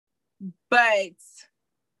But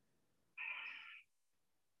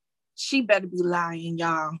she better be lying,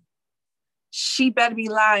 y'all. She better be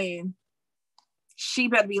lying. She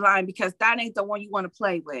better be lying, because that ain't the one you want to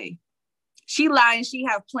play with. She lying. She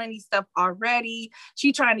have plenty stuff already.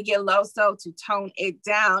 She trying to get Loso to tone it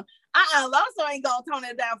down. Loso ain't gonna tone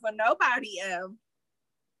it down for nobody else.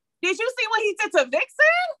 Did you see what he did to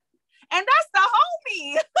Vixen? And that's the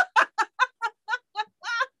homie.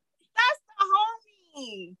 That's the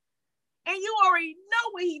homie. And you already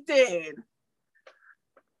know what he did.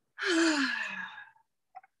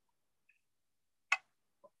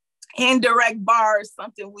 Indirect bars,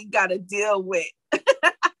 something we got to deal with.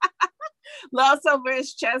 Loso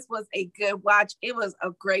vs. Chess was a good watch. It was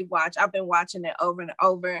a great watch. I've been watching it over and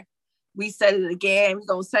over. We said it again. We're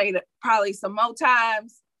going to say it probably some more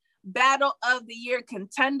times. Battle of the Year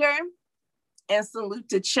contender. And salute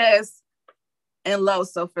to Chess and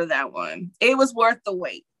Loso for that one. It was worth the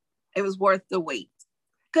wait. It was worth the wait.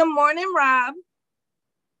 Good morning, Rob.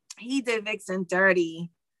 He did Vixen dirty.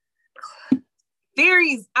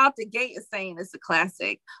 Theories out the gate is saying it's a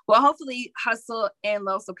classic. Well, hopefully Hustle and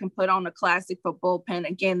Loso can put on a classic for Bullpen.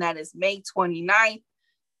 Again, that is May 29th.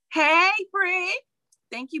 Hey, Britt.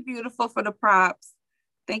 Thank you, beautiful, for the props.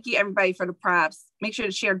 Thank you, everybody, for the props. Make sure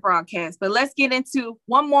to share the broadcast. But let's get into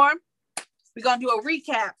one more. We're going to do a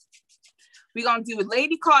recap. We're going to do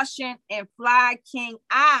Lady Caution and Fly King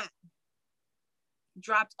I.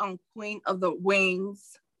 Dropped on Queen of the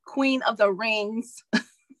Wings. Queen of the Rings. I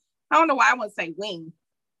don't know why I want to say wing.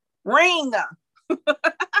 Ring.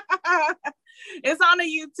 It's on the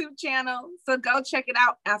YouTube channel, so go check it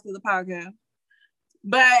out after the podcast.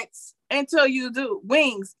 But until you do,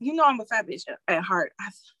 Wings, you know I'm a fat bitch at heart.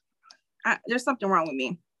 There's something wrong with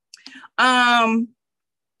me.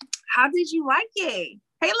 How did you like it?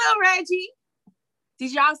 Hey, little Reggie.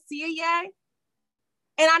 Did y'all see it yet?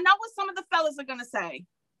 And I know what some of the fellas are going to say.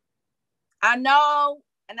 I know,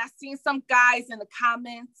 and I've seen some guys in the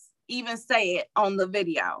comments even say it on the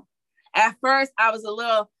video. At first, I was a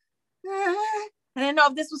little, I didn't know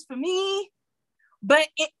if this was for me, but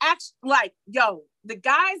it actually, like, yo, the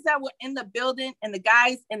guys that were in the building and the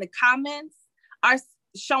guys in the comments are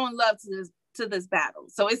showing love to this battle.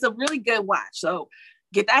 So it's a really good watch. So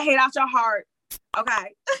get that hate out your heart.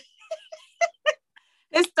 Okay.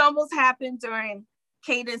 His stumbles happened during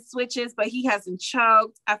cadence switches, but he hasn't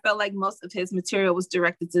choked. I felt like most of his material was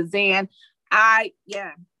directed to Zan. That's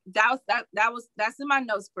in my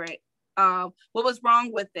notes, Britt. What was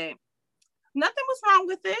wrong with it? Nothing was wrong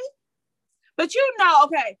with it. But you know,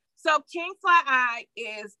 okay, so King Fly Eye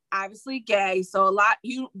is obviously gay. So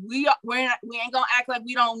we ain't gonna act like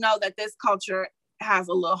we don't know that this culture is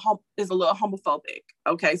a little homophobic.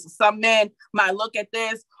 Okay, so some men might look at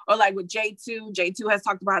this, or like with J2 has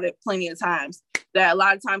talked about it plenty of times, that a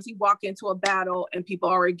lot of times he walk into a battle and people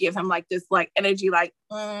already give him like this like energy, like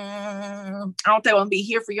I don't think I want to be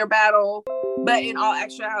here for your battle, but in all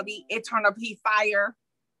actuality it turned up he fire.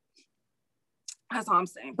 That's all I'm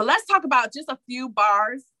saying. But let's talk about just a few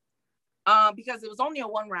bars, because it was only a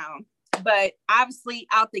one round, but obviously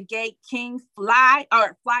out the gate Fly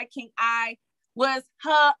King I was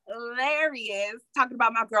hilarious, talking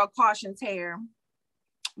about my girl Caution's hair.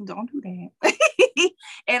 Don't do that.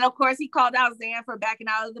 And of course he called out Zan for backing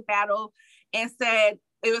out of the battle and said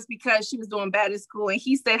it was because she was doing bad at school. And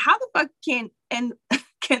he said, how the fuck can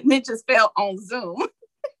ninjas fail on Zoom?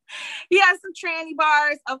 He has some tranny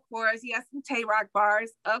bars, of course. He has some Tay-Rock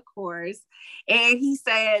bars, of course. And he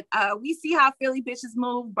said, we see how Philly bitches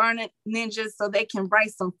move, burning ninjas so they can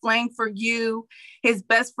write some flame for you. His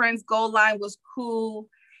best friend's goal line was cool.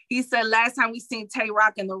 He said last time we seen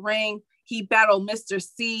Tay-Rock in the ring, he battled Mr.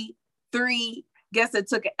 C3. Guess it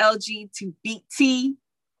took an LG to beat T.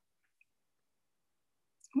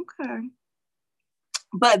 Okay.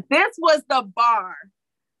 But this was the bar.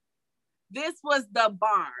 This was the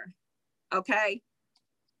bar, okay,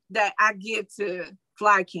 that I give to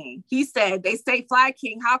Fly King. He said, they say, Fly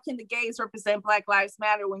King, how can the gays represent Black Lives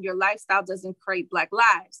Matter when your lifestyle doesn't create Black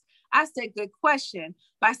lives? I said, good question.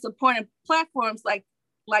 By supporting platforms like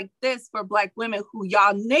this for Black women who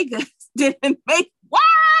y'all niggas didn't make. Why?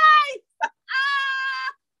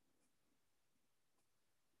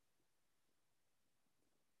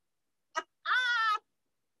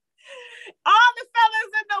 All the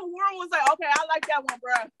fellas in the world was like, okay, I like that one,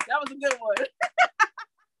 bro. That was a good one.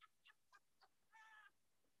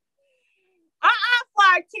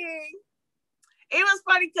 Fly King. It was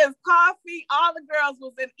funny because Coffee, all the girls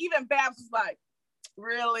was in, even Babs was like,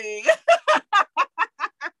 really?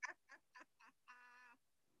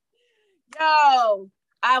 Yo,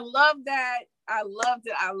 I love that. I loved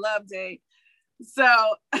it. So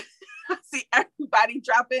See everybody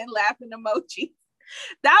dropping laughing emojis.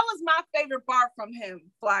 That was my favorite bar from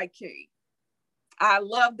him, Fly King. I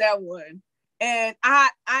love that one. And I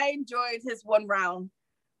enjoyed his one round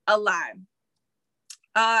a lot.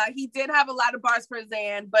 He did have a lot of bars for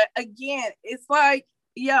Zan, but again, it's like,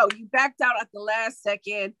 yo, you backed out at the last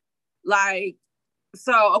second. Like,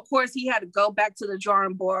 so of course he had to go back to the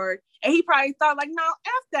drawing board. And he probably thought, like, no,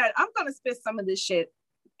 F that. I'm gonna spit some of this shit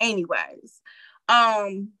anyways.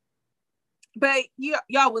 But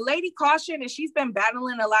y'all, with Lady Caution, and she's been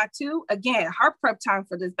battling a lot too. Again, her prep time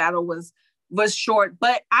for this battle was short,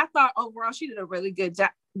 but I thought overall she did a really good job.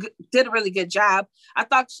 I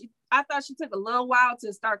thought she took a little while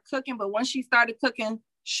to start cooking, but once she started cooking,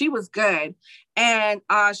 she was good. And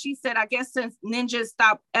she said, I guess since Ninja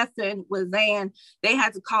stopped effing with Zan, they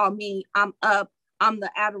had to call me. I'm up. I'm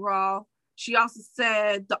the Adderall. She also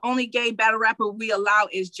said the only gay battle rapper we allow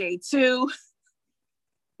is J2,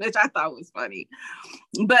 which I thought was funny.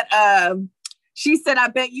 But she said, I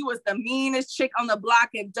bet you was the meanest chick on the block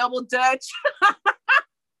in Double Dutch.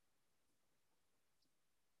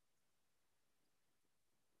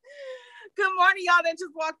 Good morning, y'all that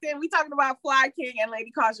just walked in. We talking about Fly King and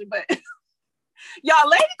Lady Caution, but y'all,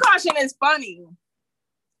 Lady Caution is funny.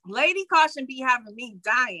 Lady Caution be having me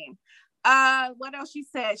dying. What else she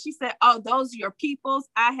said? She said, oh, those are your peoples.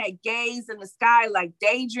 I had gays in the sky like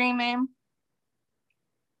daydreaming.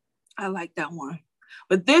 I like that one.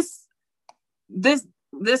 But this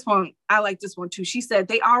one, I like this one too. She said,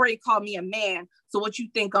 they already called me a man, so what you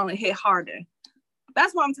think gonna hit harder?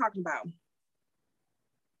 That's what I'm talking about.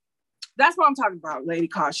 That's what I'm talking about, Lady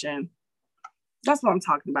Caution. That's what I'm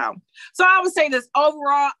talking about. So I would say this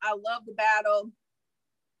overall, I love the battle.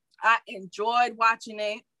 I enjoyed watching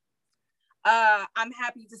it. I'm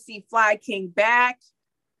happy to see Fly King back.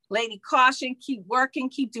 Lady Caution, keep working,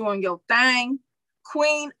 keep doing your thing.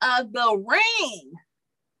 Queen of the Ring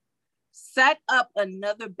set up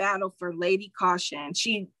another battle for Lady Caution.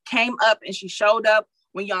 She came up and she showed up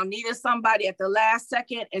when y'all needed somebody at the last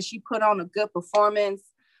second, and she put on a good performance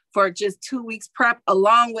for just 2 weeks prep,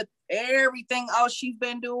 along with everything else she's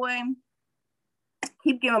been doing.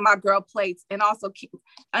 Keep giving my girl plates, and also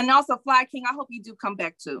Fly King, I hope you do come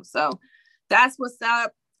back too. So that's what's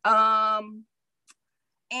up. And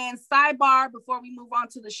sidebar, before we move on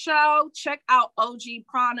to the show, check out OG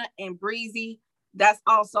Prana and Breezy. That's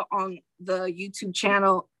also on the YouTube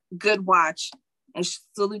channel. Good watch. And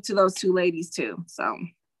salute to those two ladies too. So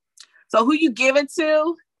who you give it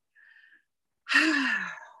to?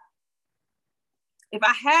 If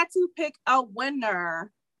I had to pick a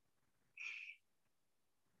winner,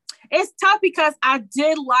 it's tough because I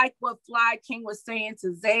did like what Fly King was saying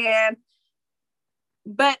to Zan,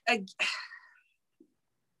 but I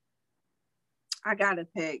gotta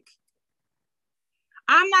pick.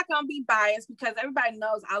 I'm not gonna be biased because everybody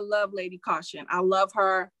knows I love Lady Caution. I love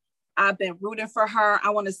her. I've been rooting for her.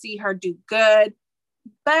 I want to see her do good.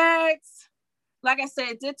 But like I said,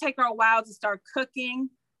 it did take her a while to start cooking.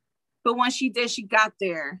 But when she did, she got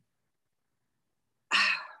there.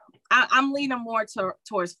 I'm leaning more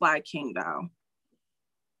towards Fly King, though.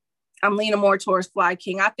 I'm leaning more towards Fly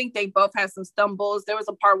King. I think they both had some stumbles. There was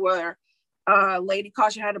a part where Lady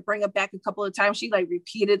Caution had to bring it back a couple of times. She like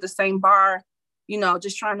repeated the same bar, you know,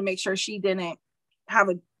 just trying to make sure she didn't have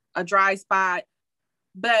a dry spot.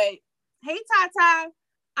 But hey, Tata,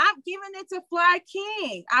 I'm giving it to Fly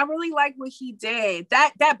King. I really like what he did.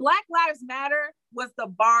 That Black Lives Matter was the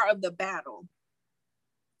bar of the battle.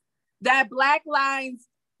 That Black Lives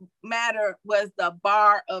Matter was the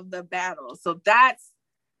bar of the battle. So that's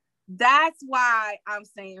why I'm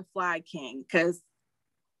saying Fly King, because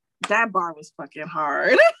that bar was fucking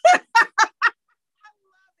hard. I love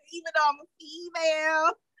it, even though I'm a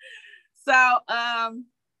female. So,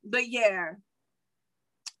 but yeah,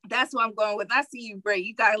 that's what I'm going with. I see you, Bray.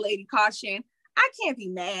 You got Lady Caution. I can't be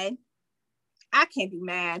mad.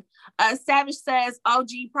 Savage says OG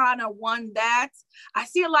Prana won that. I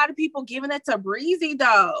see a lot of people giving it to Breezy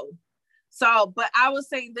though. So, but I will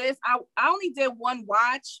say this. I only did one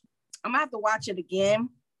watch. I'm gonna have to watch it again.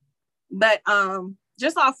 But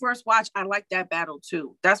just off first watch, I like that battle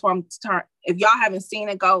too. That's why if y'all haven't seen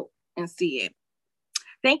it, go and see it.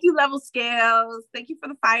 Thank you, Level Scales. Thank you for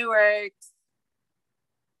the fireworks.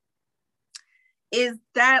 Is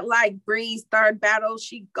that like Bree's third battle?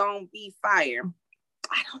 She gonna be fire?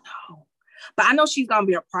 I don't know, but I know she's gonna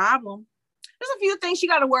be a problem. There's a few things she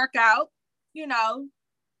got to work out. You know,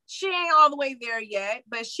 she ain't all the way there yet,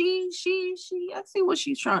 but she. I see what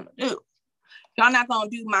she's trying to do. Y'all not gonna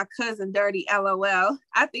do my cousin dirty, LOL.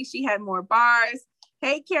 I think she had more bars.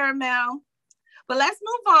 Hey, Caramel. But let's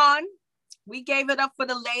move on. We gave it up for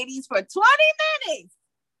the ladies for 20 minutes.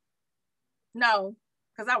 No,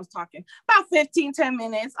 because I was talking about 15, 10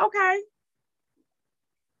 minutes. Okay.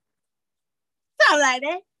 Something like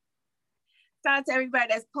that. Shout out to everybody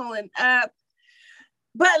that's pulling up.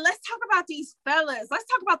 But let's talk about these fellas. Let's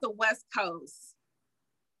talk about the West Coast.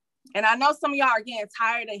 And I know some of y'all are getting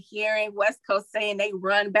tired of hearing West Coast saying they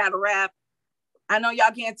run battle rap. I know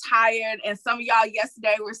y'all getting tired. And some of y'all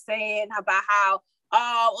yesterday were saying about how,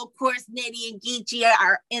 oh, of course, Nitty and Geechee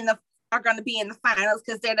are going to be in the finals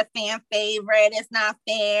because they're the fan favorite. It's not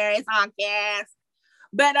fair. It's on gas.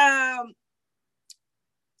 But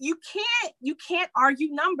you can't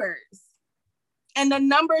argue numbers. And the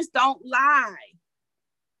numbers don't lie.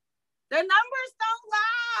 The numbers don't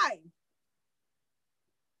lie.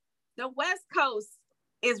 The West Coast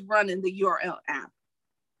is running the URL app.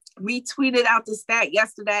 We tweeted out the stat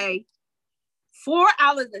yesterday. 4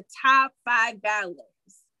 out of the top 5 battlers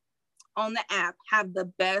on the app have the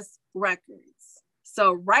best records.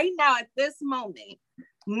 So right now at this moment,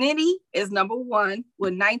 Nitty is number 1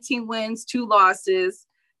 with 19 wins, 2 losses.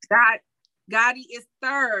 Gotti is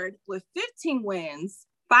 3rd with 15 wins,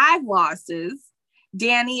 5 losses.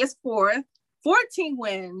 Danny is 4th, 14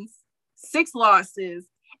 wins, 6 losses.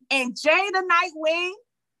 And Jay the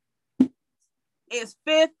Nightwing is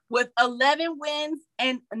 5th with 11 wins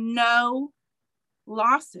and no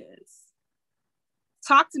losses.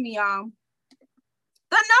 Talk to me, y'all.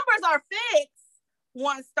 The numbers are fixed.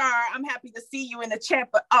 1 star. I'm happy to see you in the chat,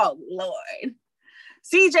 but oh Lord.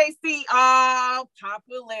 CJC,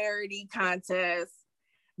 popularity contest.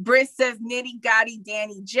 Britt says Nitty, Gotti,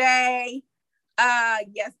 Danny, J.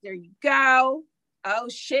 Yes, there you go. Oh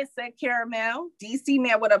shit, said Caramel. DC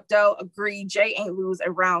man, what up though? Agreed. Jay ain't lose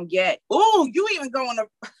a round yet. Ooh, you even going a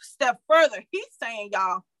step further. He's saying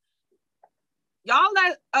y'all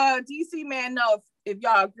let DC man know if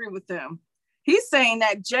y'all agree with him. He's saying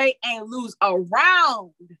that Jay ain't lose a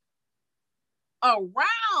round. A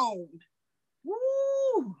round.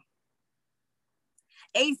 Woo.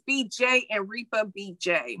 Ace beat Jay and Reaper beat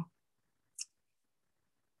Jay.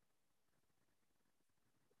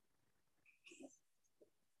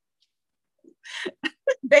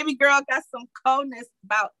 Baby girl got some coldness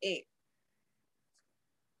about it.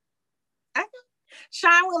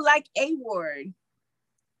 Shine will like A-Ward.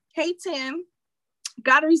 Hey, Tim.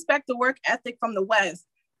 Gotta respect the work ethic from the West.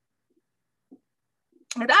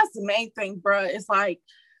 And that's the main thing, bro. It's like,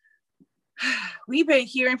 we've been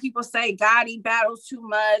hearing people say Gotti battles too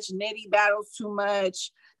much, Nitty battles too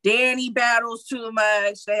much, Danny battles too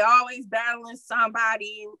much. They always battling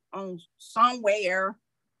somebody on somewhere.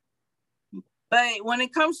 But when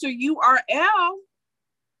it comes to URL,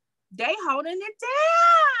 they holding it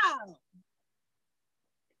down.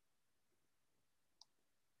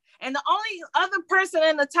 And the only other person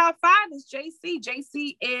in the top 5 is JC.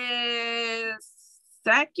 JC is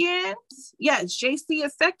 2nd. Yes, JC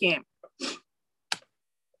is 2nd. So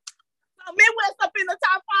Midwest up in the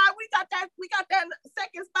top 5. We got that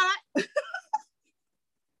 2nd spot.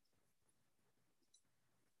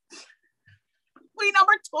 We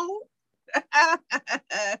number 2.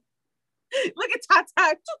 Look at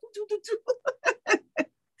Tata.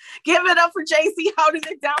 Give it up for JC holding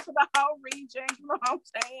it down for the whole region. You know what I'm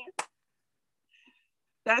saying?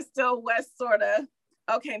 That's still West, sort of.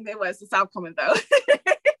 Okay, Midwest is South coming though.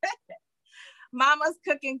 Mama's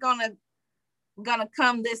Cooking gonna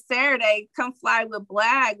come this Saturday. Come fly with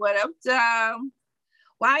Black. What up, Dom?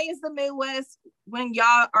 Why is the Midwest when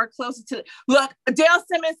y'all are closer to... Look, Dale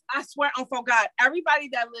Simmons, I swear on for God, everybody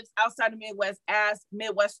that lives outside the Midwest asks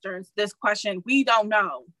Midwesterners this question. We don't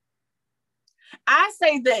know. I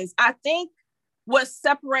say this. I think what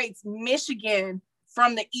separates Michigan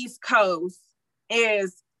from the East Coast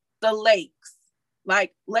is the lakes.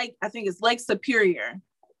 Like I think it's Lake Superior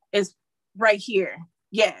is right here.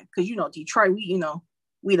 Yeah, because Detroit,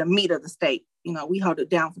 we the meat of the state. We hold it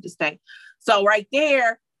down for the state. So right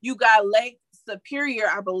there, you got Lake Superior,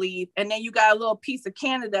 I believe, and then you got a little piece of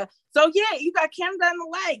Canada. So yeah, you got Canada and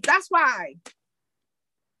the lake. That's why.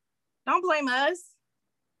 Don't blame us.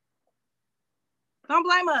 Don't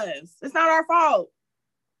blame us. It's not our fault.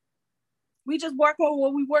 We just working with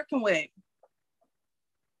what we working with.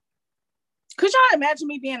 Could y'all imagine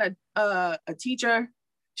me being a teacher,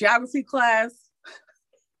 geography class?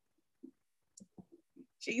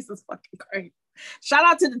 Jesus fucking Christ. Shout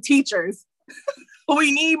out to the teachers.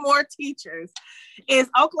 We need more teachers. Is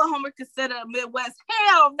Oklahoma considered a Midwest?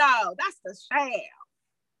 Hell no. That's the sham.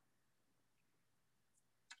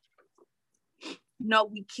 No,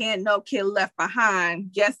 we can't. No kid left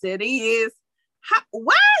behind. Yes, it is.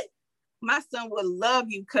 What? My son would love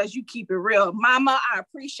you because you keep it real. Mama, I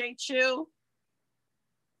appreciate you.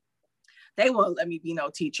 They won't let me be no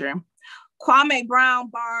teacher. Kwame Brown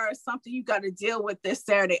bar, something you got to deal with this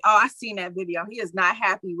Saturday. Oh, I seen that video. He is not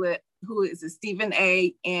happy with who is it, Stephen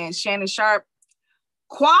A. and Shannon Sharp.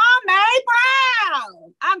 Kwame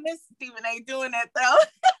Brown. I miss Stephen A. doing that though.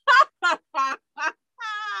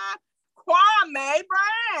 Kwame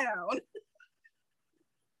Brown.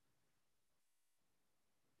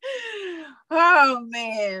 Oh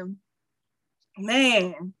man.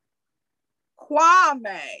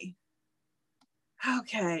 Kwame.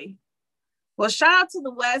 Okay. Well, shout out to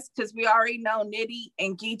the West because we already know Nitty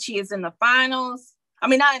and Geechee is in the finals. I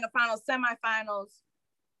mean, not in the finals, semifinals.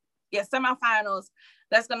 Yeah, semifinals.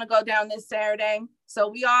 That's going to go down this Saturday. So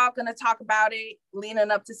we all going to talk about it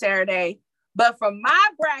leading up to Saturday. But for my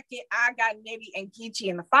bracket, I got Nitty and Geechee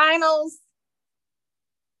in the finals.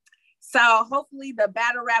 So hopefully the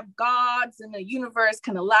battle rap gods in the universe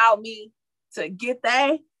can allow me to get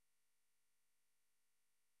that.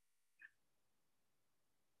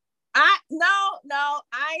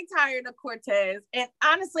 I ain't tired of Cortez. And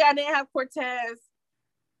honestly, I didn't have Cortez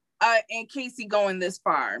and Casey going this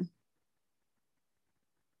far.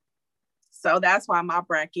 So that's why my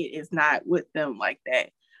bracket is not with them like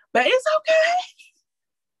that. But it's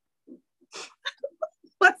okay.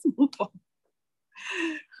 Let's move on.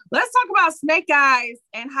 Let's talk about Snake Eyes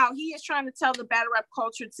and how he is trying to tell the battle rap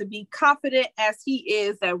culture to be confident as he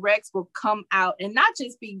is that Rex will come out and not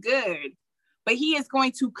just be good, but he is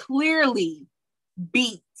going to clearly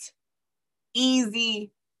beat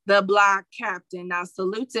Easy the Block Captain. Now,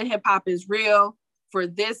 salute to Hip Hop is Real for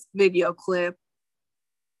this video clip.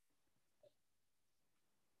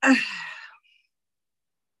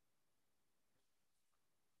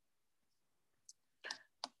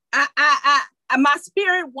 My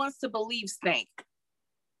spirit wants to believe Snake.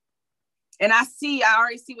 And I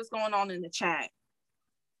already see what's going on in the chat.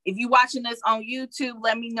 If you're watching this on YouTube,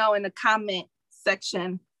 let me know in the comment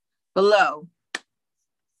section below.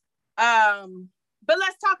 But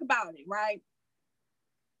let's talk about it, right?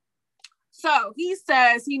 So he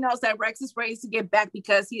says he knows that Rex is ready to get back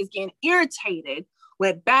because he is getting irritated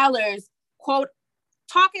with battlers, quote,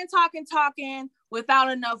 talking without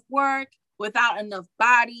enough work, without enough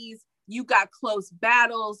bodies. You got close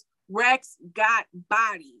battles. Rex got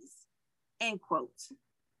bodies, end quote.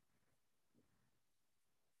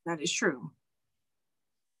 That is true.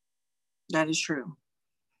 That is true.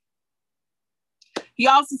 He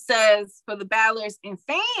also says for the battlers and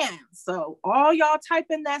fans, so all y'all type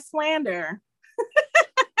in that slander.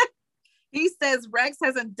 He says Rex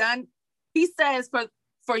hasn't done, he says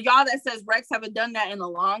for y'all that says Rex haven't done that in a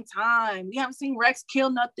long time. We haven't seen Rex kill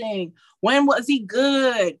nothing. When was he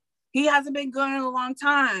good? He hasn't been good in a long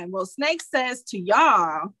time. Well, Snake says to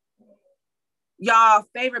y'all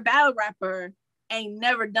favorite battle rapper ain't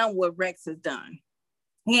never done what Rex has done.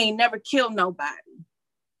 He ain't never killed nobody.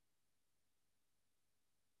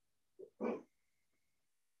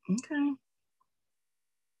 Okay.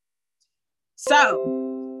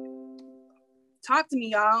 So, talk to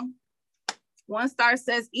me, y'all. One Star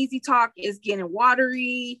says Easy Talk is getting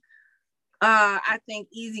watery. I think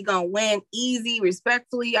Easy gonna win. Easy,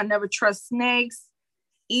 respectfully. I never trust snakes.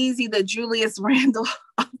 Easy, the Julius Randle.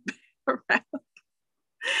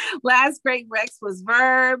 Last great Rex was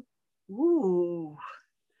Verb. Ooh.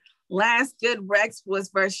 Last good Rex was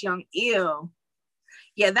versus Young Ill.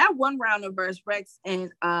 Yeah, that one round of versus Rex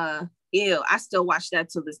and Ill, I still watch that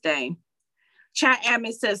to this day. Chat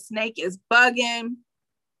admin says Snake is bugging.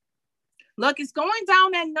 Look, it's going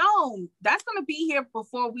down at Nome. That's gonna be here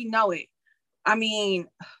before we know it. I mean,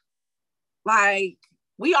 like,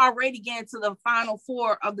 we already get to the final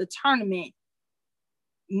four of the tournament.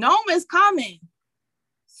 Nome is coming.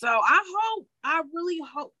 So I really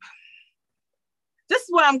hope. This is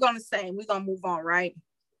what I'm going to say. We're going to move on, right?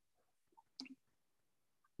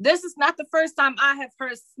 This is not the first time I have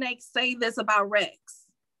heard Snake say this about Rex.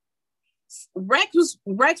 Rex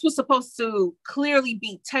was supposed to clearly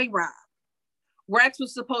beat Tay-Rob. Rex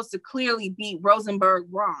was supposed to clearly beat Rosenberg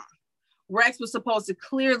Raw. Rex was supposed to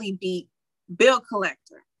clearly beat Bill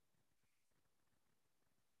Collector.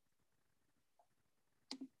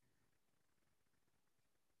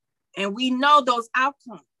 And we know those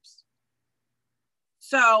outcomes.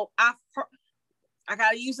 So I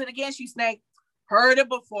got to use it against you, Snake. Heard it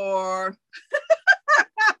before.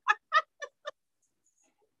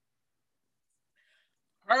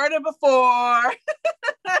 Heard it before.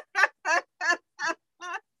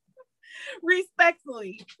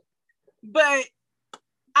 Respectfully. But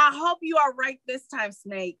I hope you are right this time,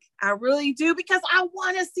 Snake. I really do, because I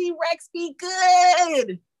want to see Rex be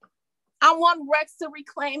good. I want Rex to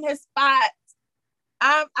reclaim his spot.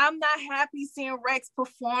 I'm not happy seeing Rex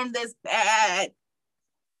perform this bad.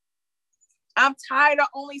 I'm tired of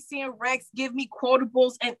only seeing Rex give me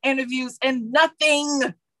quotables and interviews and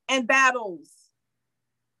nothing in battles.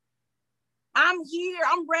 I'm here.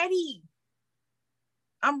 I'm ready.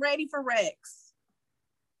 I'm ready for Rex.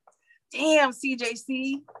 Damn,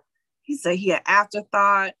 CJC. He said he had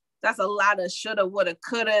afterthought. That's a lot of shoulda, woulda,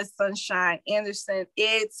 coulda. Sunshine Anderson.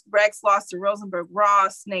 It's Rex lost to Rosenberg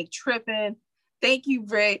Ross. Snake tripping. Thank you,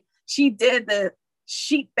 Britt. She did the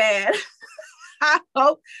sheep bad. I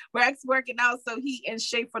hope Rex working out so he in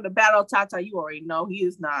shape for the battle. Tata, you already know he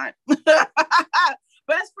is not.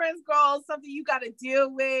 Best friends goal, something you got to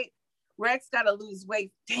deal with. Rex got to lose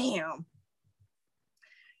weight. Damn.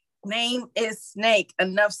 Name is Snake.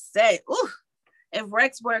 Enough said. Ooh. If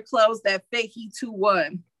Rex wear clothes that fit, he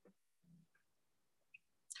 2-1.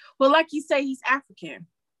 Well, like you say, he's African.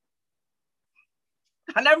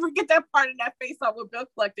 I never forget that part of that face off with Bill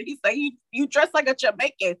Collector. He said, you dress like a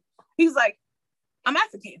Jamaican. He's like, I'm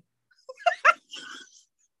African.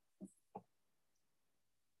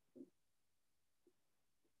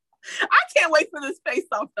 I can't wait for this face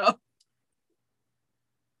off though.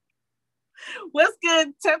 What's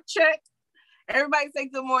good, Tip Check? Everybody say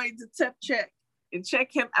good morning to Tip Check and check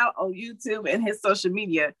him out on YouTube and his social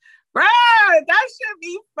media. Bruh, that should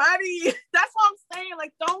be funny. That's what I'm saying.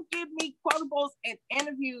 Like, don't give me quotables and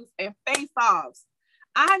interviews and face-offs.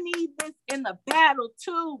 I need this in the battle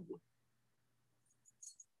too.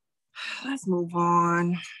 Let's move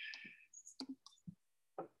on.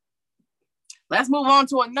 Let's move on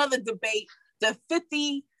to another debate. The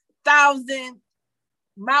 50,000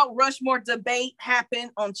 Mount Rushmore debate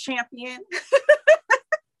happened on Champion.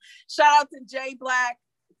 Shout out to Jay Black,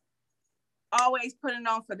 always putting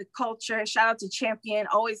on for the culture. Shout out to Champion,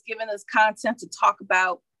 always giving us content to talk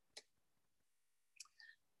about.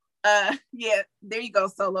 Yeah, there you go,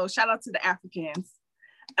 Solo. Shout out to the Africans.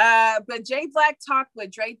 But Jay Black talked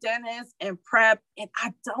with Dre Dennis and Prep, and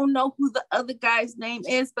I don't know who the other guy's name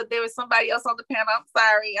is, but there was somebody else on the panel. I'm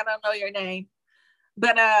sorry, I don't know your name.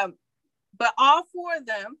 But all four of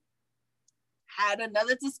them had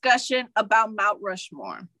another discussion about Mount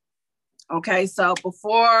Rushmore. Okay, so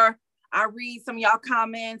before I read some of y'all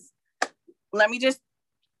comments, let me just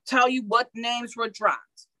tell you what names were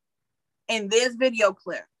dropped in this video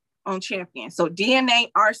clip on Champion. So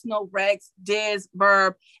DNA, Arsenal, Rex, Diz,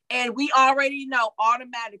 Verb, and we already know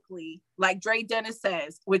automatically, like Dre Dennis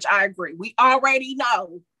says, which I agree, we already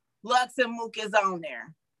know Lux and Mook is on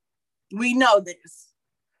there. We know this.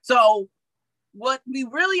 So what we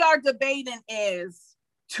really are debating is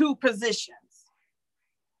two positions.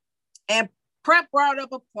 And Prep brought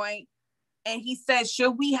up a point, and he said,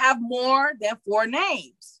 should we have more than 4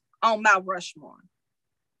 names on Mount Rushmore?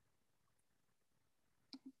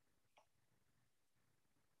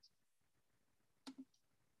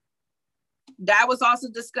 That was also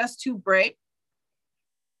discussed too, Britt.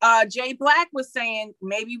 Jay Black was saying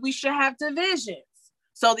maybe we should have divisions.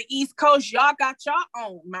 So the East Coast, y'all got your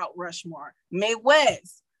own Mount Rushmore.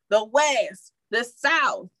 Midwest, the West, the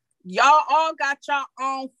South, y'all all got your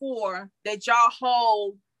own 4 that y'all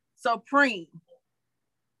hold supreme.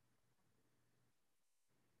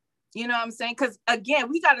 You know what I'm saying? Because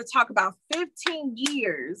again, we got to talk about 15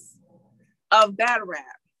 years of battle rap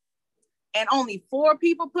and only 4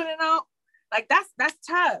 people putting out. Like that's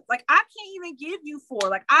tough. Like I can't even give you 4.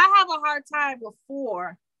 Like I have a hard time with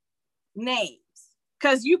 4 names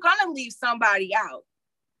because you're gonna leave somebody out.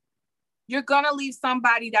 You're gonna leave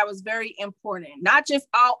somebody that was very important. Not just,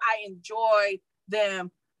 oh, I enjoy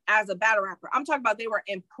them as a battle rapper. I'm talking about they were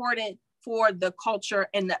important for the culture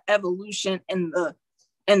and the evolution and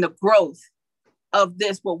the growth of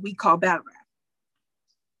this, what we call battle rap.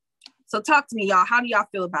 So talk to me, y'all. How do y'all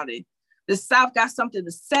feel about it? The South got something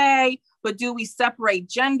to say, but do we separate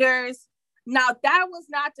genders? Now, that was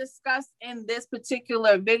not discussed in this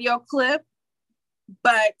particular video clip,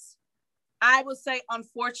 but I would say,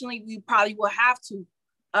 unfortunately, we probably will have to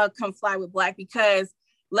comply with Black because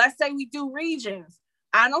let's say we do regions.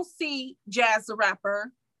 I don't see Jazz the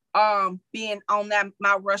Rapper being on that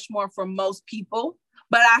Mount Rushmore for most people,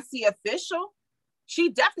 but I see Official. She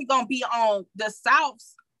definitely gonna be on the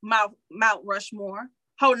South's Mount Rushmore,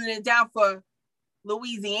 holding it down for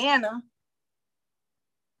Louisiana.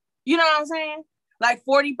 You know what I'm saying? Like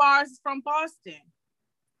 40 bars is from Boston.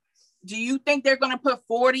 Do you think they're going to put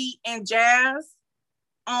 40 and Jazz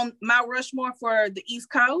on Mount Rushmore for the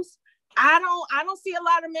East Coast? I don't see a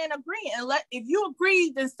lot of men agreeing. If you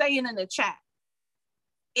agree, then say it in the chat.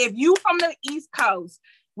 If you from the East Coast,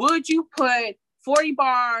 would you put 40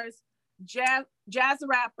 bars, Jazz the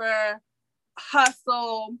Rapper,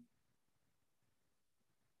 Hustle,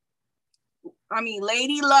 I mean,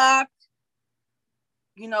 Lady Luck.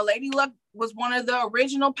 You know, Lady Luck was one of the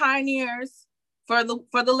original pioneers for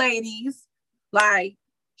the ladies. Like,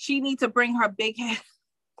 she needs to bring her big head.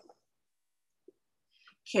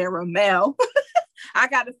 Caramel. I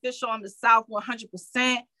got official on the South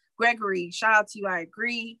 100%. Gregory, shout out to you. I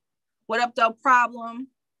agree. What up, though? Problem.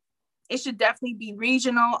 It should definitely be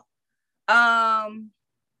regional. I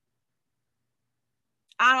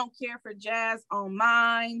don't care for Jazz on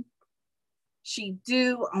mine. She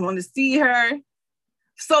do. I want to see her.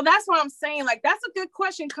 So that's what I'm saying. Like, that's a good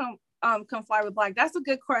question. Come Fly with Black. That's a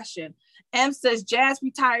good question. M says Jazz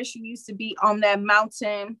retired. She used to be on that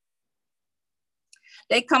mountain.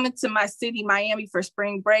 They coming to my city, Miami, for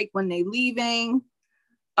spring break when they leaving.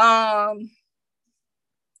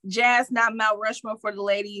 Jazz, not Mount Rushmore for the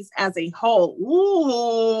ladies as a whole.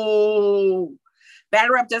 Ooh.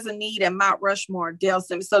 Battle Rap doesn't need a Mount Rushmore. Dale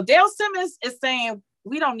Simmons. So Dale Simmons is saying,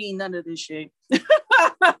 we don't need none of this shit.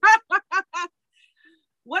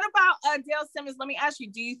 What about Dale Simmons? Let me ask you,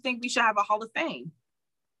 do you think we should have a Hall of Fame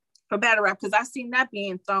for Battle Rap? Because I've seen that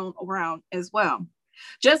being thrown around as well.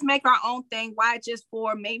 Just make our own thing. Why just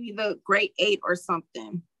for maybe the Great Eight or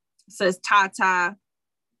something? Says Tata.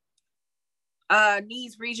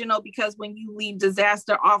 Needs regional because when you leave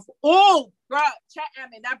disaster off. Oh, bro, chat at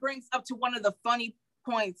me. That brings up to one of the funny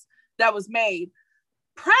points that was made.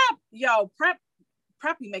 Prep,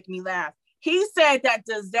 be making me laugh. He said that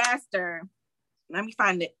disaster. Let me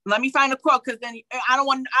find it. Let me find the quote because then I don't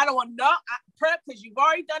want no Prep because you've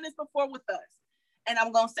already done this before with us. And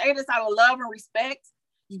I'm gonna say this out of love and respect.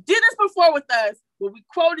 You did this before with us where we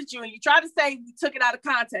quoted you and you tried to say we took it out of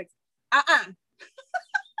context. I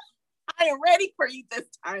am ready for you this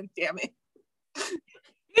time, damn it.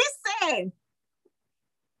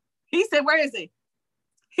 He said, where is it?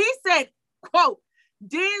 He said, quote,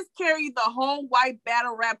 Diz carried the whole white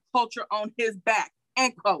battle rap culture on his back,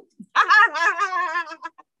 end quote.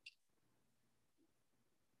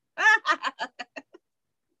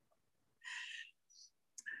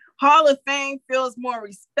 Hall of Fame feels more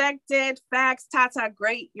respected. Facts, Tata,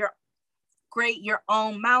 great, your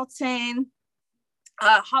own mountain.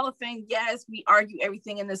 Hall of Fame, yes, we argue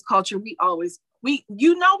everything in this culture. We got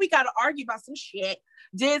to argue about some shit.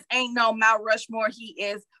 Diz ain't no Mount Rushmore. He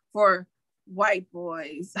is for white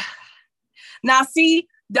boys. Now, see,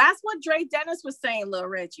 that's what Dre Dennis was saying, Lil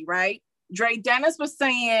Reggie, right? Dre Dennis was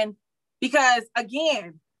saying, because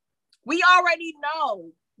again, we already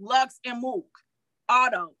know Lux and Mook,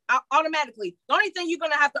 automatically. The only thing you're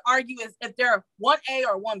going to have to argue is if they're 1A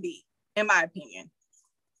or 1B, in my opinion.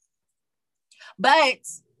 But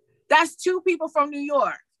that's two people from New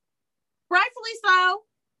York. Rightfully so.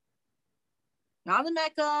 Y'all the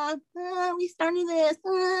Mecca. We starting this.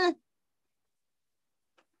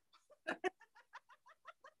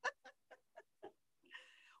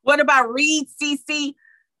 What about Reed, CC?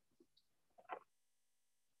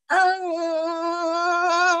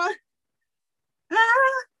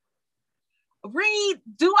 Reed,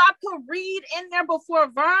 do I put Reed in there before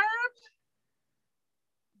Verb?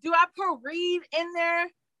 Do I put Reed in there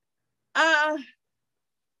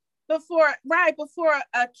before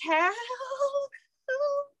a cow?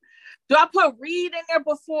 Do I put Reed in there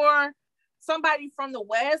before somebody from the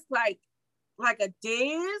West, like a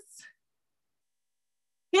Diz?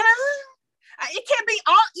 You know, it can't be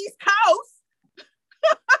all East Coast.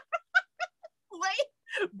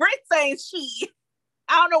 Wait, Britt saying she.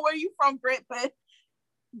 I don't know where you from, Britt, but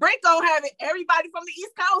Britt gonna have it. Everybody from the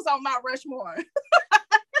East Coast on Mount Rushmore.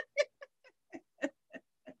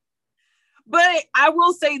 But I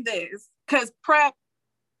will say this, because Prep,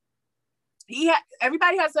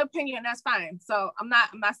 everybody has an opinion, that's fine. So I'm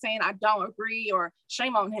not saying I don't agree or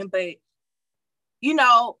shame on him, but you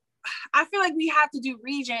know, I feel like we have to do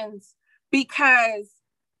regions because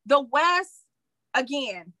the West,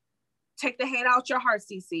 again, take the hate out your heart,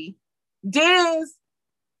 CC. Diz,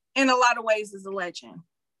 in a lot of ways, is a legend.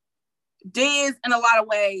 Diz, in a lot of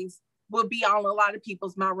ways, will be on a lot of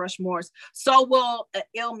people's Mount Rushmores. So will an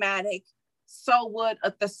Illmatic. So would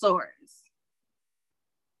a Thesaurus.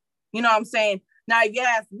 You know what I'm saying? Now, if you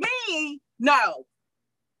ask me, no,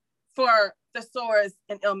 for Thesaurus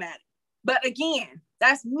and Illmatic. But again,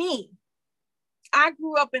 that's me. I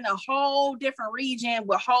grew up in a whole different region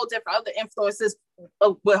with whole different other influences,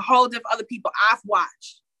 with whole different other people I've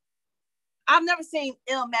watched. I've never seen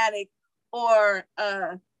Illmatic or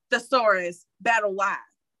Thesaurus battle live.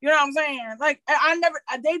 You know what I'm saying? Like,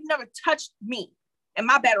 they've never touched me and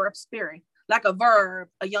my battle rap spirit. Like a Verb,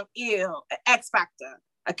 a Young Ill, an X Factor,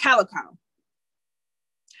 a Calico.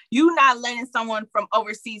 You not letting someone from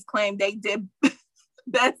overseas claim they did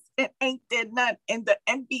best and ain't did none in the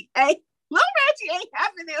NBA. Lil Reggie ain't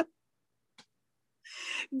having it.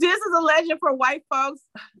 This is a legend for white folks.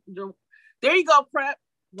 There you go, Prep.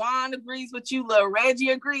 Juan agrees with you. Lil Reggie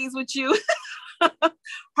agrees with you.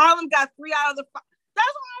 Harlem got 3 out of the 5. That's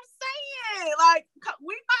what I'm saying. Like,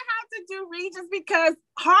 we might have to do regions because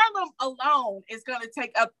Harlem alone is going to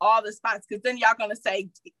take up all the spots. Because then y'all going to say,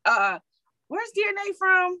 where's DNA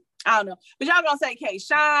from? I don't know. But y'all going to say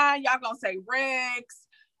K-Shine. Y'all going to say Rex.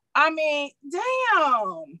 I mean,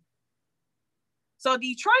 damn. So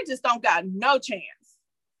Detroit just don't got no chance.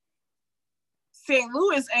 St.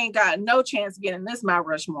 Louis ain't got no chance of getting this Mount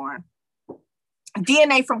Rushmore.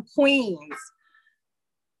 DNA from Queens.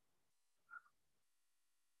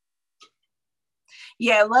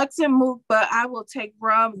 Yeah, Luxon moved, but I will take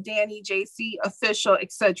Rum, Danny, JC, official,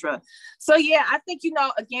 etc. So yeah, I think,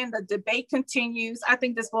 again, the debate continues. I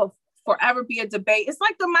think this will forever be a debate. It's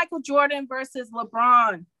like the Michael Jordan versus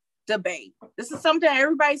LeBron debate. This is something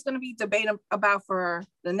everybody's going to be debating about for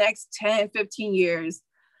the next 10, 15 years.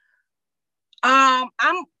 I'm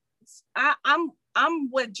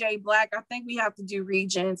with Jay Black. I think we have to do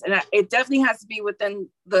regions, and it definitely has to be within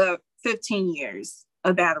the 15 years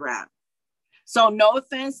of battle rap. So no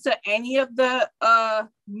offense to any of the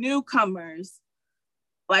newcomers,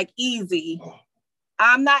 like Easy.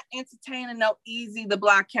 I'm not entertaining no Easy, the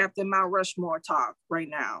Black Captain Mount Rushmore talk right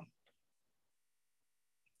now.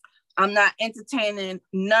 I'm not entertaining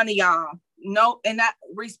none of y'all. No, and that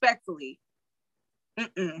respectfully.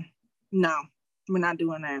 No, we're not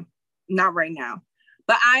doing that. Not right now.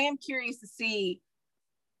 But I am curious to see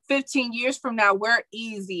 15 years from now where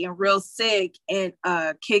Easy and Real Sick and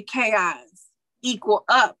Kid Chaos equal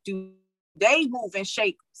up. Do they move and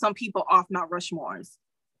shake some people off Mount Rushmores?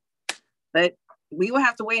 But we will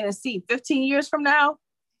have to wait and see. 15 years from now.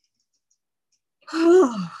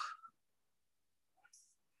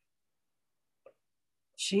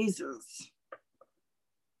 Jesus.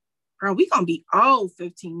 Bro, we gonna be old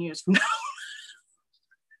 15 years from now.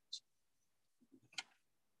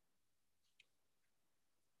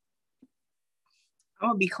 I'm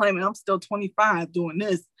gonna be claiming I'm still 25 doing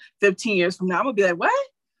this 15 years from now. I'm gonna be like, what?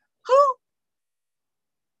 Who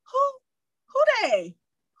they?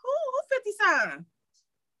 Who 50 Cent?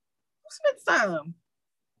 Who's 50 Cent?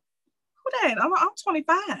 Who that? I'm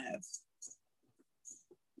 25.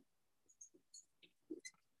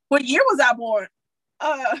 What year was I born?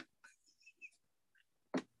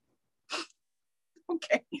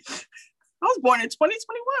 Okay. I was born in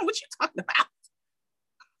 2021. What you talking about?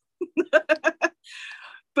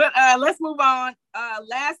 But let's move on.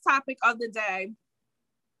 Last topic of the day.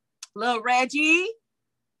 Lil Reggie,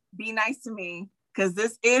 be nice to me, because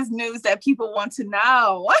this is news that people want to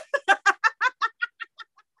know.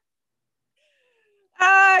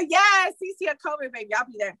 Yes, CC a COVID, baby. I'll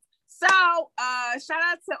be there. So shout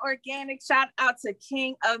out to Organic. Shout out to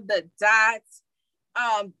King of the Dots.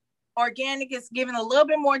 Organic is giving a little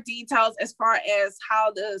bit more details as far as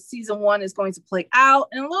how the season 1 is going to play out,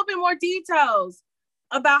 and a little bit more details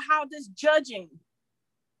about how this judging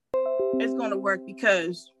is going to work,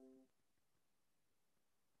 because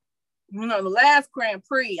the last Grand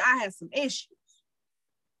Prix I had some issues,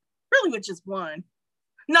 really with just one.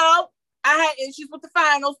 No, I had issues with the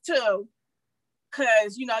finals too,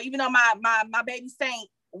 because even though my baby Saint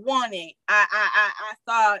won it, I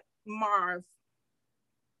thought Marv,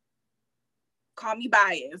 call me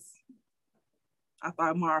biased, I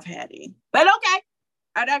thought Marv had it, but okay,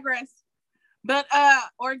 I digress. But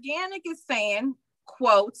Organic is saying,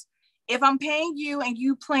 quote, if I'm paying you and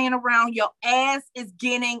you playing around, your ass is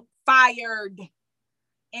getting fired.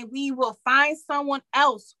 And we will find someone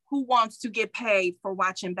else who wants to get paid for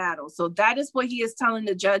watching battles. So that is what he is telling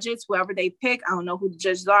the judges, whoever they pick. I don't know who the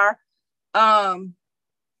judges are.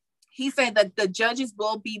 He said that the judges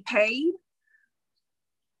will be paid.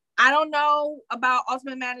 I don't know about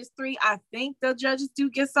Ultimate Madness 3. I think the judges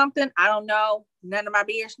do get something. I don't know. None of my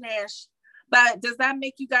business. But does that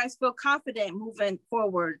make you guys feel confident moving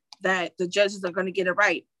forward that the judges are going to get it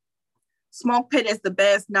right? Smoke Pit is the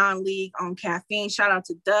best non-league on caffeine. Shout out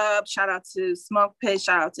to Dub. Shout out to Smoke Pit.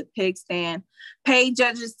 Shout out to Pig Stand. Pay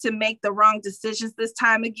judges to make the wrong decisions this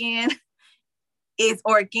time again. It's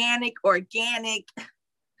organic.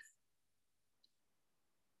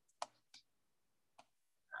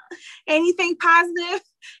 Anything positive?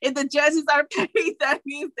 If the judges are paid, that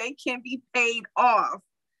means they can be paid off,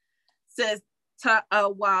 says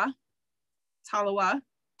Talawa.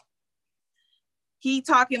 He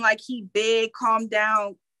talking like he big, calm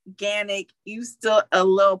down, Ganic. You still a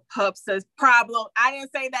little pup, says problem. I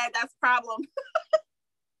didn't say that. That's problem.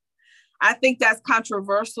 I think that's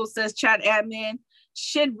controversial, says chat admin.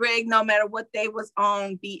 Shit rigged no matter what they was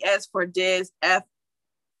on. BS for this. F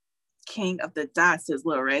King of the Dot, says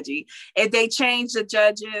Lil Reggie. If they change the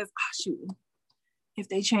judges, oh shoot. If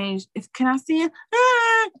they change, can I see it?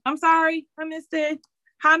 I'm sorry, I missed it.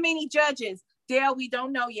 How many judges? Dale, we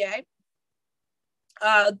don't know yet.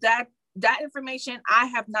 That information, I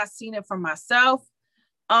have not seen it for myself.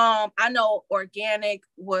 I know Organic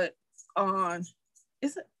was on,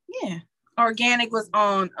 is it? Yeah. Organic was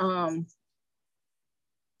on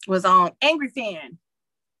Angry Fan.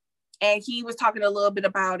 And he was talking a little bit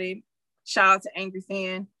about it. Shout out to Angry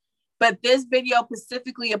Fan. But this video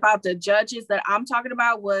specifically about the judges that I'm talking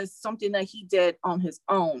about was something that he did on his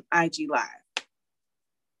own IG Live.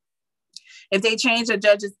 If they change the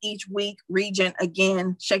judges each week, Regent,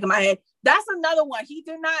 again, shaking my head. That's another one.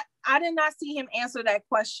 I did not see him answer that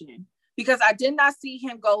question because I did not see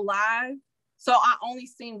him go live. So I only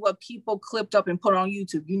seen what people clipped up and put on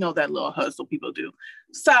YouTube. You know that little hustle people do.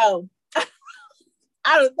 So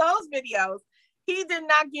out of those videos, he did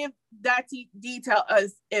not give that detail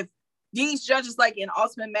as if these judges, like in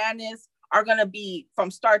Ultimate Madness, are going to be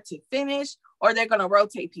from start to finish or they're going to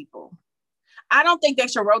rotate people. I don't think they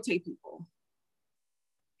should rotate people.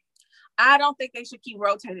 I don't think they should keep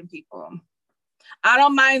rotating people. I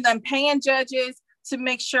don't mind them paying judges to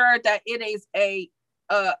make sure that it is a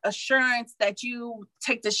assurance that you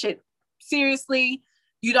take the shit seriously.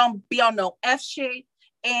 You don't be on no F shit,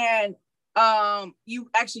 and you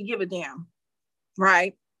actually give a damn,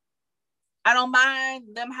 right? I don't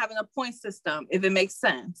mind them having a point system if it makes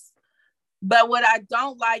sense. But what I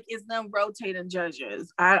don't like is them rotating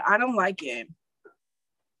judges. I don't like it.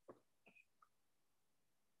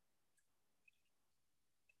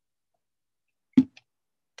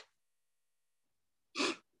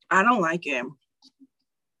 I don't like it.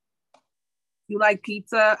 You like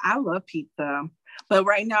pizza? I love pizza. But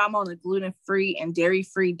right now I'm on a gluten-free and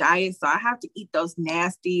dairy-free diet. So I have to eat those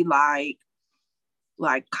nasty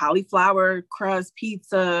like cauliflower crust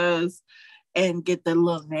pizzas and get the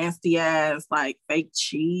little nasty ass like fake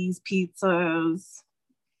cheese pizzas.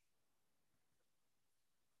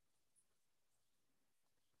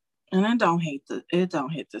 And it don't hit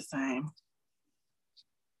the same.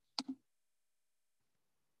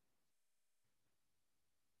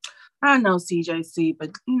 I know CJC, but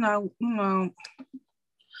you know,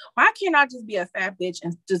 why can't I just be a fat bitch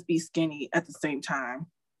and just be skinny at the same time?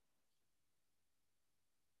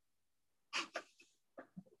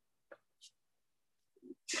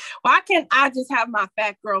 Why can't I just have my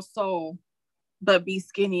fat girl soul, but be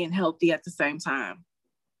skinny and healthy at the same time?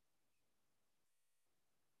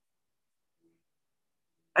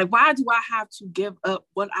 Like, why do I have to give up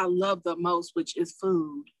what I love the most, which is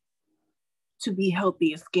food, to be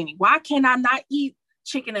healthy and skinny? Why can I not eat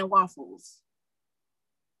chicken and waffles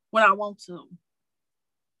when I want to?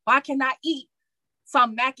 Why can I eat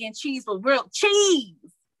some mac and cheese with real cheese?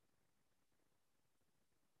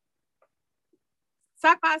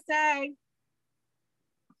 Suck by say,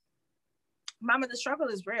 Mama, the struggle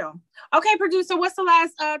is real. Okay, producer, what's the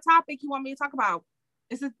last topic you want me to talk about?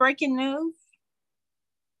 Is this breaking news?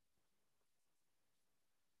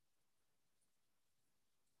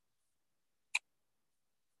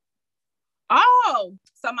 Oh,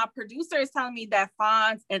 so my producer is telling me that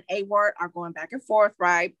Fonz and A Ward are going back and forth,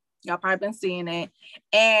 right? Y'all probably been seeing it.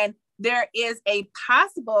 And there is a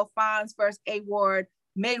possible Fonz versus A Ward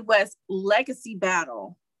Midwest legacy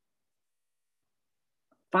battle.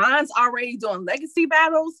 Fonz already doing legacy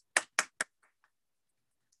battles.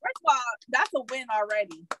 First of all, that's a win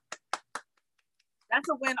already. That's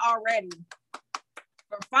a win already.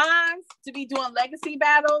 For Fonz to be doing legacy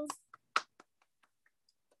battles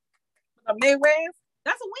for the Midwest,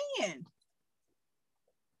 that's a win.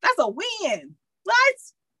 That's a win.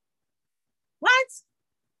 What?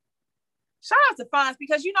 Shout out to Fonz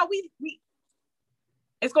because you know we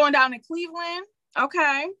it's going down in Cleveland.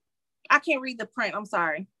 Okay. I can't read the print. I'm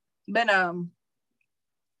sorry. But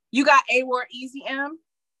you got A Ward Easy M.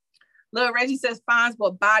 Lil Reggie says Fonz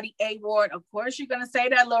will body A Ward. Of course you're gonna say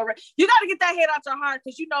that, Lil Reggie. You gotta get that head out your heart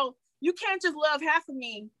because you know you can't just love half of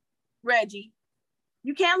me, Reggie.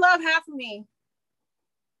 You can't love half of me.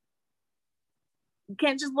 You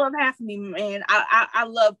can't just love half of me, man. I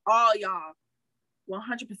love all y'all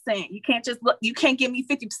 100%. You can't just look, you can't give me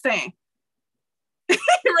 50%.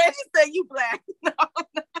 Reggie said you black. No.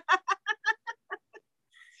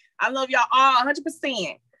 I love y'all all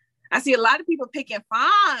 100%. I see a lot of people picking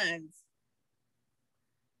Fonz.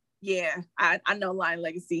 Yeah, I know Lion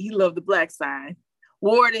Legacy. He loved the black side.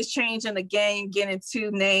 Ward is changing the game, getting two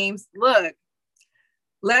names. Look,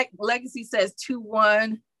 Legacy says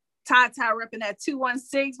 2-1. Ty repping at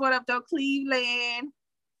 216. What up, though, Cleveland?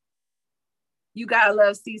 You gotta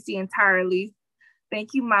love CC entirely.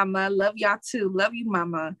 Thank you, mama. Love y'all too. Love you,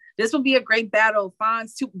 mama. This will be a great battle.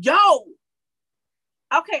 Fonz too. Yo!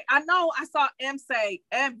 Okay, I know I saw M say,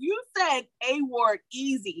 M, you said A Ward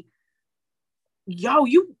easy. Yo,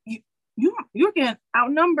 you're getting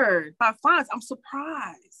outnumbered by Fonz. I'm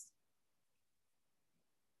surprised.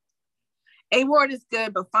 A Ward is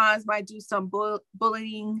good, but Fonz might do some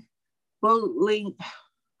bullying.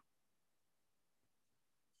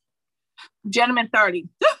 Gentleman 30.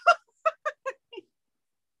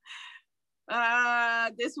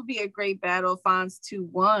 This would be a great battle. Fonz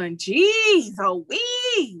 2-1. Jeez,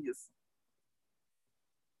 Louise.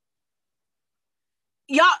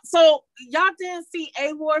 Y'all didn't see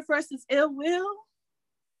A Ward versus Ill Will?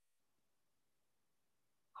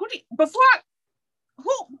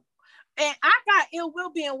 And I got Ill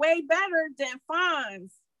Will being way better than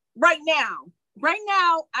Fonz right now. Right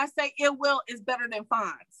now, I say Ill Will is better than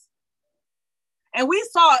Fonz. And we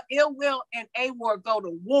saw Ill Will and A Ward go to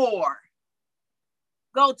war.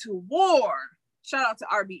 Shout out to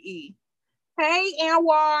RBE. Hey,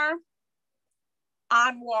 Anwar.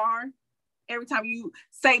 Every time you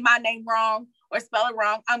say my name wrong or spell it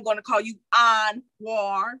wrong, I'm going to call you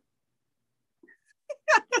Anwar.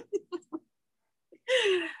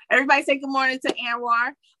 Everybody say good morning to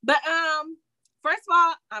Anwar. But first of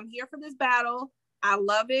all, I'm here for this battle. I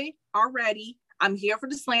love it already. I'm here for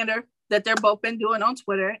the slander that they're both been doing on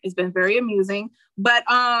Twitter. It's been very amusing. But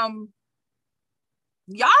y'all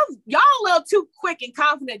a little too quick and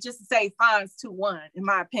confident just to say Fonz 2-1, in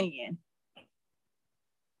my opinion.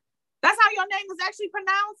 That's how your name is actually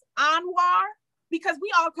pronounced, Anwar, because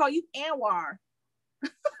we all call you Anwar.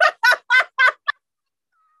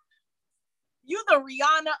 You the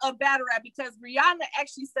Rihanna of battle rap, because Rihanna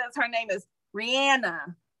actually says her name is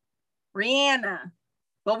Rihanna,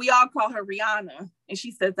 but we all call her Rihanna, and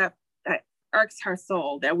she says that irks her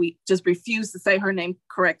soul that we just refuse to say her name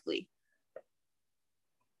correctly.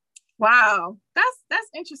 Wow, that's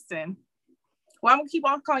interesting. Well, I'm gonna keep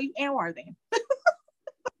on calling you Anwar then.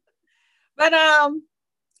 But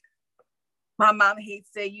my mom hates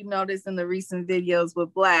it. You notice in the recent videos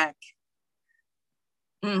with Black.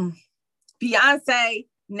 Beyonce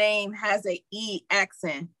name has a E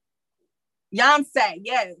accent. Beyonce,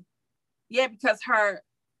 yeah, because her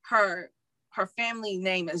family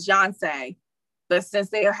name is Beyonce, but since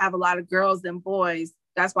they have a lot of girls and boys,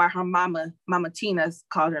 that's why her Mama Tina's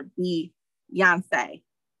called her Beyonce.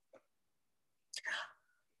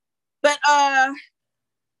 But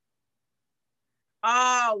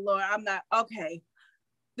oh Lord, I'm not okay.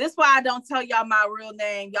 This is why I don't tell y'all my real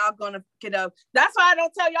name. Y'all gonna fuck it up. That's why I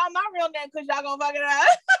don't tell y'all my real name, because y'all gonna fuck it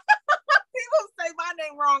up. People say my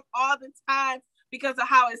name wrong all the time because of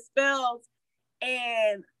how it's spelled.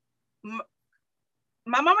 And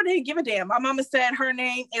my mama didn't give a damn. My mama said her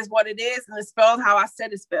name is what it is, and it's spelled how I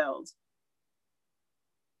said it's spelled.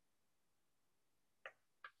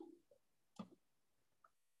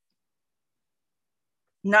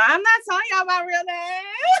 No, I'm not telling y'all my real name.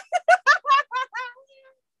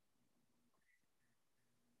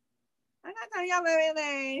 I'm not telling y'all my real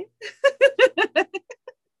name.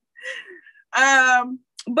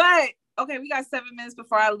 But okay, we got 7 minutes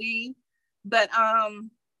before I leave. But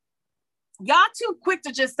y'all too quick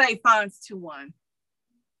to just say Fonz 2-1.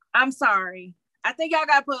 I'm sorry. I think y'all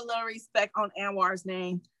gotta put a little respect on Anwar's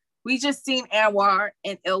name. We just seen Anwar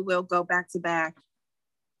and Ill Will go back to back.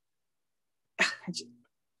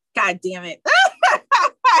 God damn it.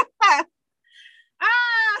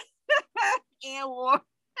 Anwar.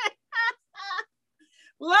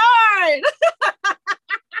 Lord. I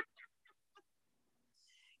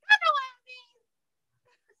know what I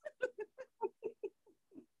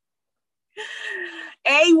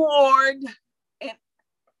mean. A Ward and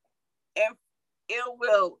Ill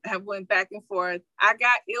Will have went back and forth. I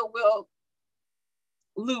got Ill Will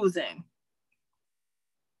losing.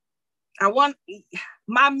 I want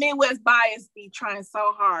my Midwest bias be trying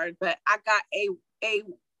so hard, but I got A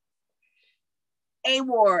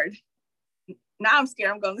Ward. Now I'm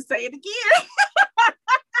scared I'm going to say it again.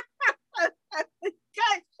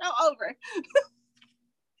 God, show over.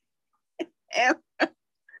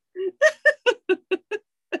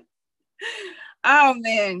 Oh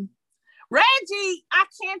man, Reggie, I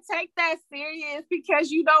can't take that serious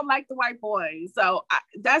because you don't like the white boy. So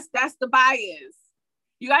that's the bias.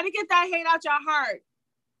 You got to get that hate out your heart.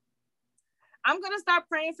 I'm going to start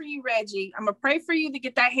praying for you, Reggie. I'm going to pray for you to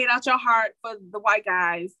get that hate out your heart for the white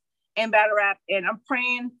guys in battle rap. And I'm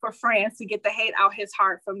praying for France to get the hate out his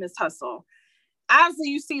heart from this hustle. Obviously,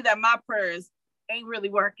 you see that my prayers ain't really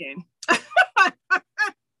working.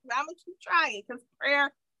 I'm gonna keep trying because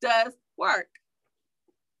prayer does work.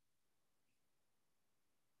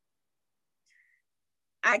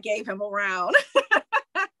 I gave him a round.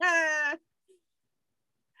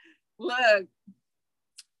 Look,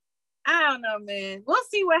 I don't know, man. We'll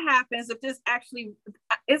see what happens if this actually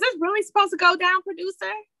is this really supposed to go down,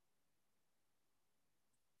 producer?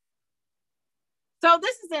 So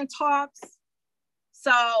this is in talks.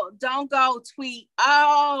 So don't go tweet.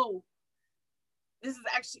 Oh, this is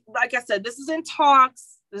actually, like I said, this is in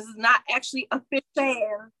talks. This is not actually official.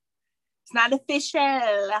 It's not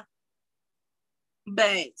official.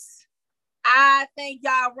 But I think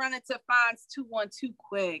y'all running to Fonz 212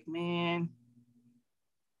 quick, man.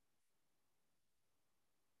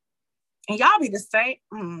 And y'all be the same.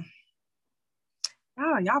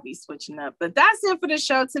 Oh, y'all be switching up. But that's it for the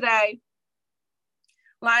show today.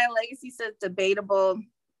 Lion Legacy says debatable.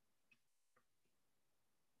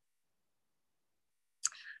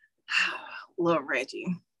 Little Reggie.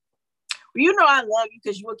 Well, you know I love you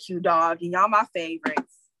because you're a cute dog and y'all my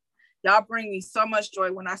favorites. Y'all bring me so much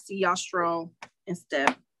joy when I see y'all stroll and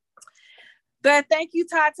step. But thank you,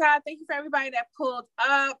 Tata. Thank you for everybody that pulled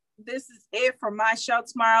up. This is it for my show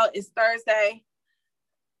tomorrow. It's Thursday.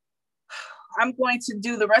 I'm going to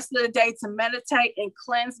do the rest of the day to meditate and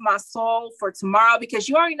cleanse my soul for tomorrow because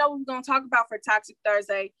you already know what we're going to talk about for Toxic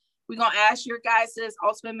Thursday. We're going to ask your guys'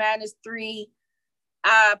 Ultimate Madness 3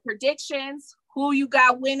 predictions. Who you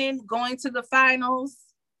got winning, going to the finals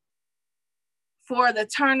for the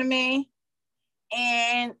tournament.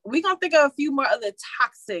 And we're going to think of a few more other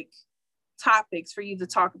toxic topics for you to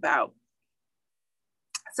talk about.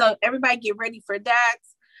 So everybody get ready for that.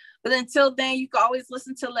 But until then, you can always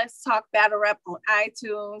listen to Let's Talk Battle Rap on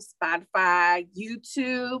iTunes, Spotify,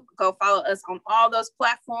 YouTube. Go follow us on all those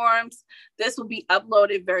platforms. This will be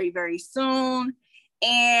uploaded very, very soon.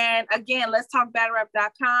 And again, let's talk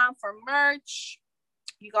battlerap.com for merch.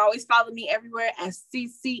 You can always follow me everywhere as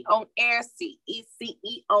CC on air,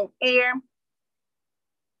 CECE on air.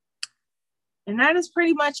 And that is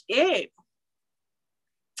pretty much it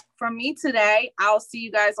from me today. I'll see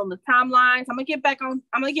you guys on the timelines. I'm gonna get back on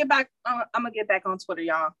Twitter,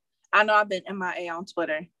 y'all. I know I've been MIA on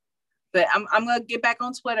Twitter, but I'm gonna get back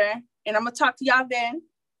on Twitter and I'm gonna talk to y'all then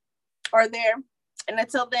or there. And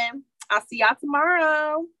until then, I'll see y'all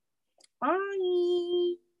tomorrow. Bye.